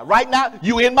right now. Right now,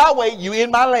 you in my way, you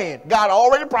in my land. God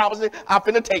already promised it. I'm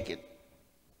finna take it.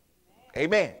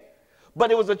 Amen. But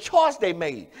it was a choice they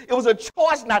made. It was a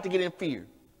choice not to get in fear.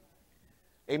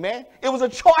 Amen. It was a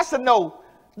choice to know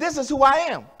this is who I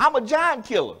am. I'm a giant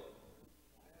killer.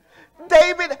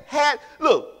 David had,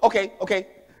 look, okay.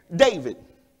 David,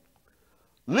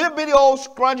 little bitty old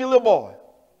scrunchy little boy,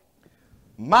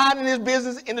 minding his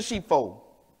business in the sheepfold.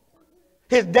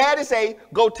 His daddy say,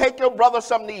 go take your brother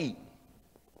something to eat.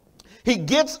 He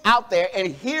gets out there and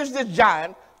hears this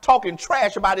giant talking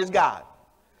trash about his God.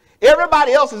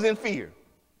 Everybody else is in fear.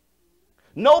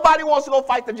 Nobody wants to go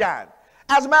fight the giant.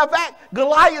 As a matter of fact,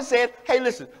 Goliath said, hey,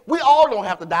 listen, we all don't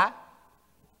have to die.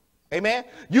 Amen.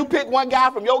 You pick one guy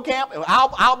from your camp, and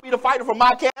I'll be the fighter from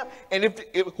my camp. And if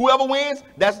whoever wins,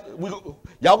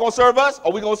 y'all gonna serve us,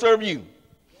 or we gonna serve you.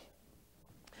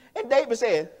 And David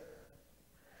said,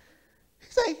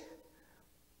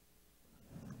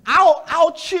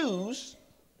 I'll choose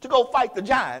to go fight the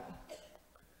giant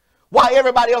while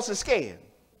everybody else is scared.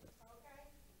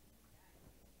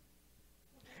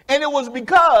 And it was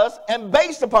because and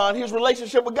based upon his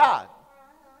relationship with God.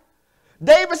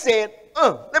 David said,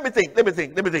 let me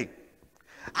think.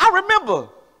 I remember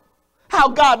how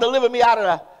God delivered me out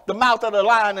of the mouth of the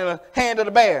lion and the hand of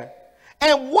the bear.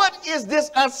 And what is this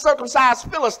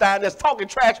uncircumcised Philistine that's talking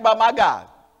trash about my God?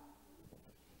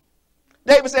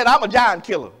 David said, I'm a giant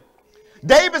killer.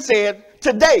 David said,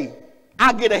 today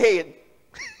I get a head.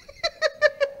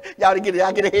 Y'all get it?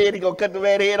 I get a head. He gonna cut the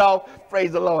man's head off.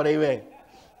 Praise the Lord. Amen.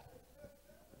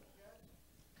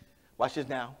 Watch this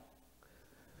now.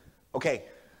 Okay.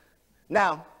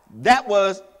 Now, that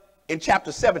was in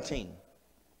chapter 17.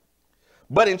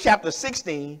 But in chapter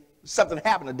 16, something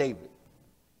happened to David.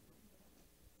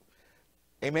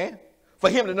 Amen. For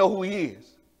him to know who he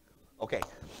is. Okay.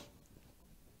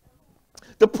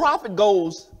 The prophet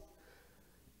goes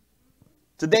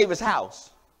to David's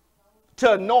house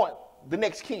to anoint the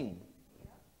next king.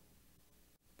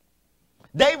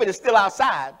 David is still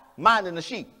outside minding the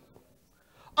sheep.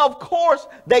 Of course,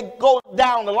 they go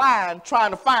down the line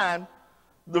trying to find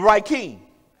the right king.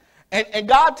 And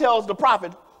God tells the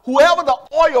prophet, whoever the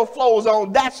oil flows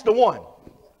on, that's the one.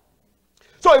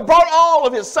 So he brought all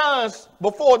of his sons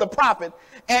before the prophet,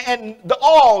 and the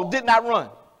oil did not run.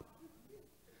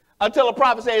 Until the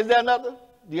prophet said, is there another?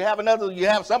 Do you have another? You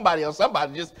have somebody else.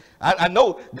 Somebody just, I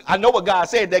know what God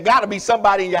said. There got to be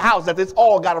somebody in your house that this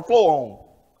oil got to flow on.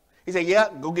 He said, yeah,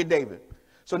 go get David.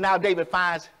 So now David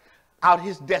finds out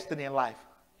his destiny in life.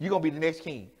 You're going to be the next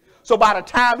king. So by the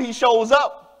time he shows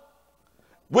up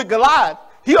with Goliath,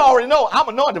 he already knows I'm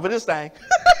anointed for this thing.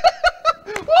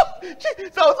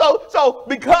 So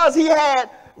because he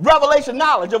had revelation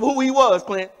knowledge of who he was,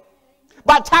 Clint,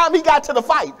 by the time he got to the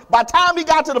fight,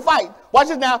 watch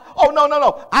this now. Oh,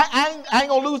 no. I ain't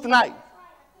going to lose tonight.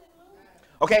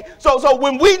 Okay, so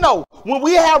when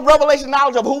we have revelation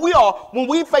knowledge of who we are, when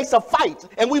we face a fight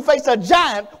and we face a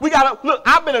giant, we got to, look,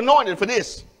 I've been anointed for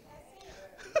this.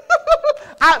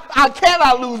 I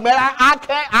cannot lose, man.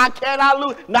 I cannot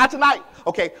lose. Not tonight.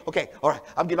 Okay, all right.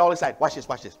 I'm getting all excited. Watch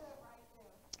this.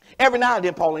 Every now and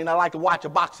then, Pauline, I like to watch a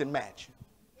boxing match.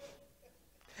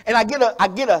 And I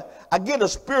get a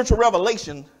spiritual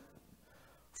revelation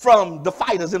from the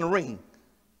fighters in the ring.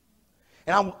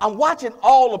 And I'm watching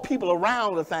all the people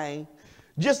around the thing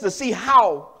just to see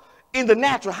how, in the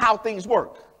natural, how things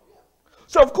work.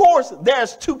 So, of course,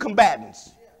 there's two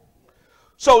combatants.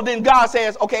 So then God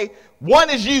says, okay, one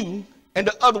is you and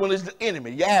the other one is the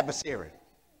enemy, your adversary.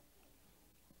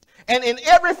 And in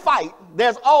every fight,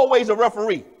 there's always a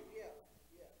referee.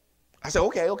 I said,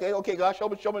 okay, God, show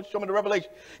me the revelation.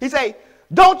 He said,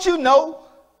 don't you know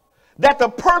that the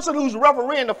person who's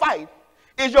refereeing the fight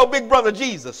is your big brother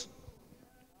Jesus?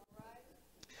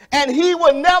 And he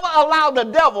will never allow the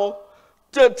devil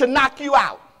to knock you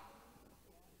out.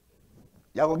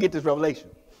 Y'all gonna get this revelation.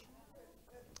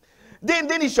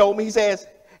 Then he showed me, he says,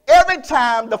 every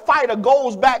time the fighter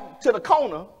goes back to the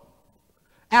corner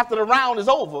after the round is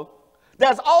over,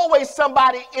 there's always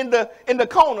somebody in the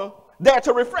corner there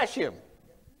to refresh him.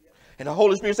 And the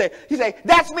Holy Spirit said, he said,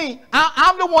 that's me.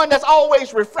 I'm the one that's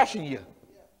always refreshing you.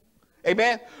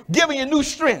 Amen. Giving you new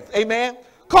strength. Amen.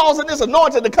 Causing this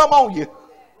anointing to come on you.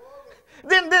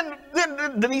 Then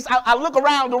Denise, I look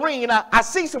around the ring and I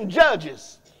see some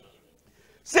judges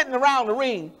sitting around the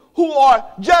ring who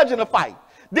are judging the fight.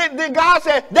 Then God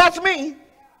said, that's me.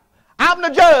 I'm the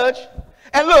judge.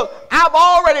 And look, I've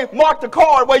already marked the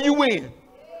card where you win.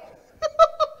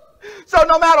 So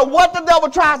no matter what the devil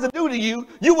tries to do to you,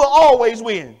 you will always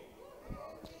win.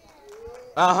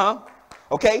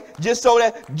 Okay, just so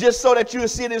that you'll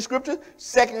see it in scripture.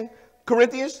 2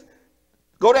 Corinthians.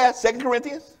 Go there, 2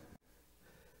 Corinthians.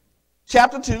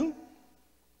 Chapter 2.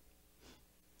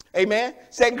 Amen.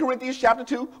 2 Corinthians chapter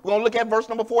 2. We're going to look at verse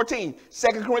number 14. 2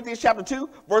 Corinthians chapter 2,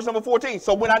 verse number 14.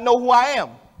 So when I know who I am,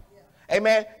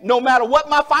 amen, no matter what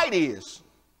my fight is,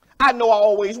 I know I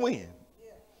always win.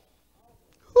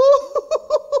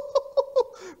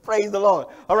 Praise the Lord.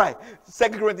 All right. 2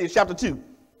 Corinthians chapter 2.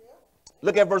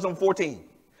 Look at verse number 14.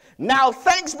 Now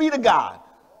thanks be to God,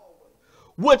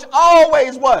 which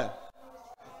always what?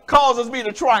 causes me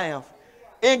to triumph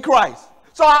in Christ.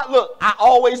 So I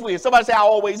always win. Somebody say I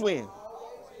always win.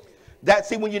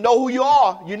 See, when you know who you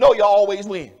are, you know you'll always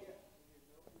win.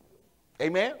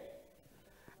 Amen.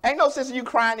 Ain't no sense in you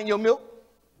crying in your milk,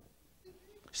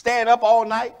 staying up all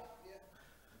night,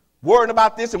 worrying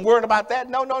about this and worrying about that.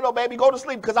 No, baby, go to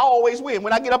sleep, because I always win.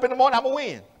 When I get up in the morning, I'm going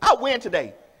to win. I win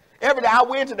today. Every day I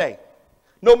win today.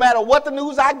 No matter what the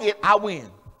news I get, I win.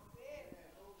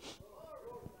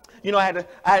 You know, I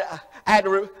had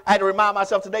to remind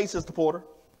myself today, Sister Porter,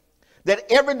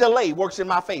 that every delay works in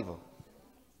my favor.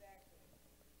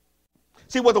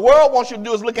 See, what the world wants you to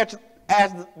do is look at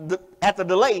the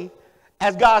delay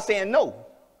as God saying no.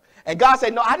 And God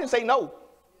said, no, I didn't say no.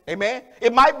 Amen.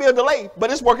 It might be a delay,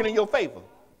 but it's working in your favor.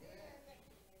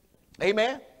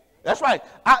 Amen. That's right.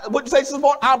 What you say, Sister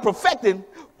Porter? I'm perfecting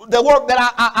the work that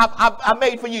I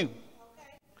made for you.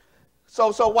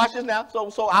 So watch this now.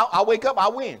 So I wake up, I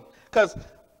win. Because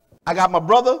I got my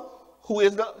brother who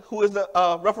is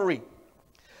the referee.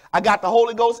 I got the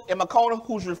Holy Ghost in my corner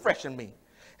who's refreshing me.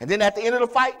 And then at the end of the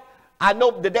fight, I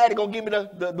know the daddy going to give me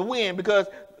the win, because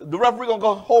the referee going to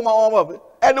go hold my arm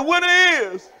up. And the winner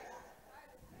is.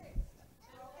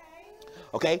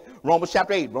 Okay, Romans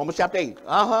chapter 8. Romans chapter 8.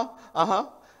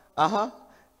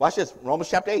 Watch this. Romans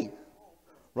chapter 8.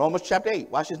 Romans chapter 8.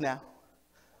 Watch this now.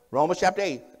 Romans chapter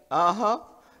 8.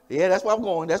 Yeah, that's where I'm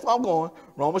going. That's where I'm going.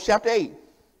 Romans chapter 8.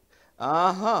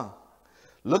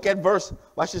 Look at verse.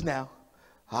 Watch this now.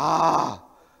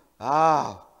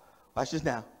 Watch this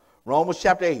now. Romans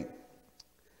chapter 8.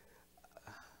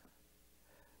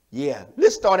 Yeah,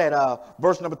 let's start at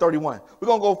verse number 31. We're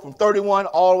going to go from 31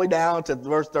 all the way down to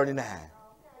verse 39.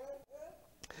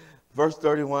 Verse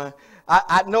 31.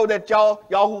 I know that y'all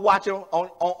who watching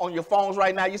on your phones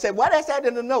right now, you say, why that's that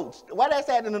in the notes? Why that's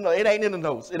that in the notes? It ain't in the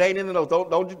notes. It ain't in the notes.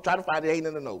 Don't you try to find it. It ain't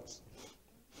in the notes.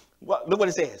 Look what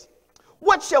it says.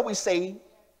 What shall we say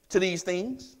to these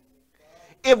things?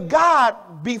 If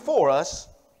God be for us,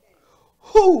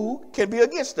 who can be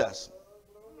against us?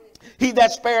 He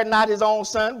that spared not his own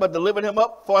son, but delivered him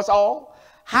up for us all,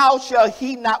 how shall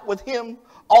he not with him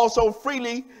also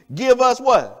freely give us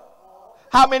what?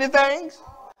 How many things?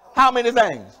 How many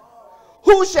things?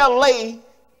 Who shall lay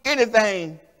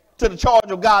anything to the charge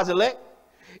of God's elect?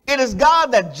 It is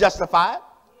God that justified.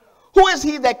 Who is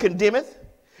he that condemneth?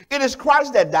 It is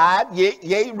Christ that died,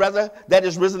 yea, rather that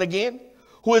is risen again,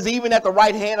 who is even at the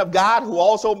right hand of God, who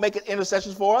also maketh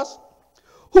intercessions for us.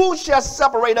 Who shall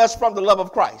separate us from the love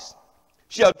of Christ?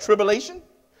 Shall tribulation,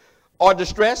 or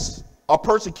distress, or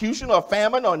persecution, or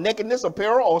famine, or nakedness, or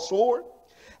peril, or sword?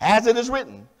 As it is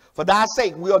written, for thy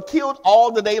sake we are killed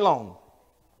all the day long.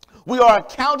 We are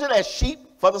accounted as sheep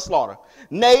for the slaughter.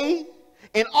 Nay,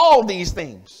 in all these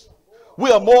things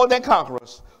we are more than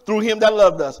conquerors through him that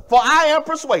loved us. For I am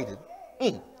persuaded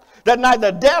that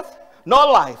neither death nor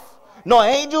life, nor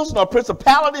angels, nor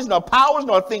principalities, nor powers,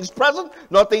 nor things present,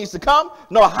 nor things to come,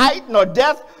 nor height, nor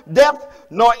depth,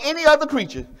 nor any other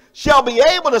creature shall be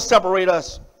able to separate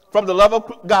us from the love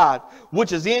of God,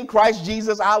 which is in Christ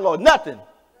Jesus our Lord. Nothing.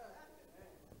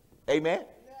 Amen.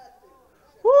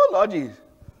 Woo, Lord Jesus.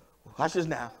 Watch this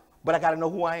now. But I got to know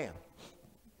who I am.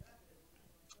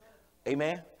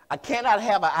 Amen. I cannot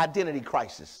have an identity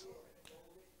crisis.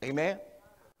 Amen.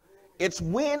 It's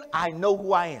when I know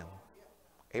who I am.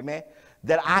 Amen.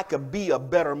 That I could be a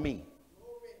better me.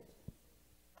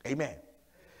 Amen.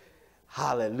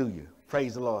 Hallelujah.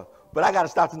 Praise the Lord. But I got to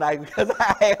stop tonight because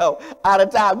I am out of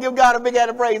time. Give God a big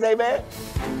hand of praise. Amen.